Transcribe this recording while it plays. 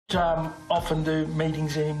Often do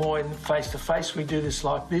meetings anymore in face-to-face. We do this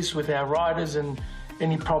like this with our writers, and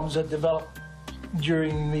any problems that develop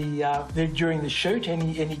during the shoot,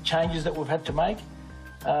 any changes that we've had to make.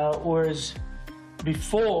 Whereas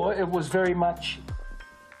before, it was very much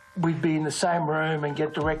we'd be in the same room and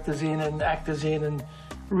get directors in and actors in, and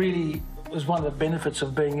really it was one of the benefits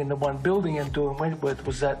of being in the one building and doing Wentworth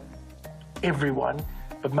was that everyone,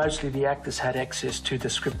 but mostly the actors, had access to the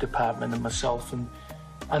script department and myself. And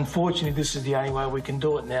unfortunately, this is the only way we can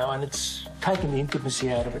do it now, and it's taken the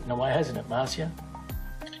intimacy out of it in a way, hasn't it, Marcia?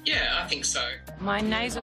 Yeah, I think so. My nasal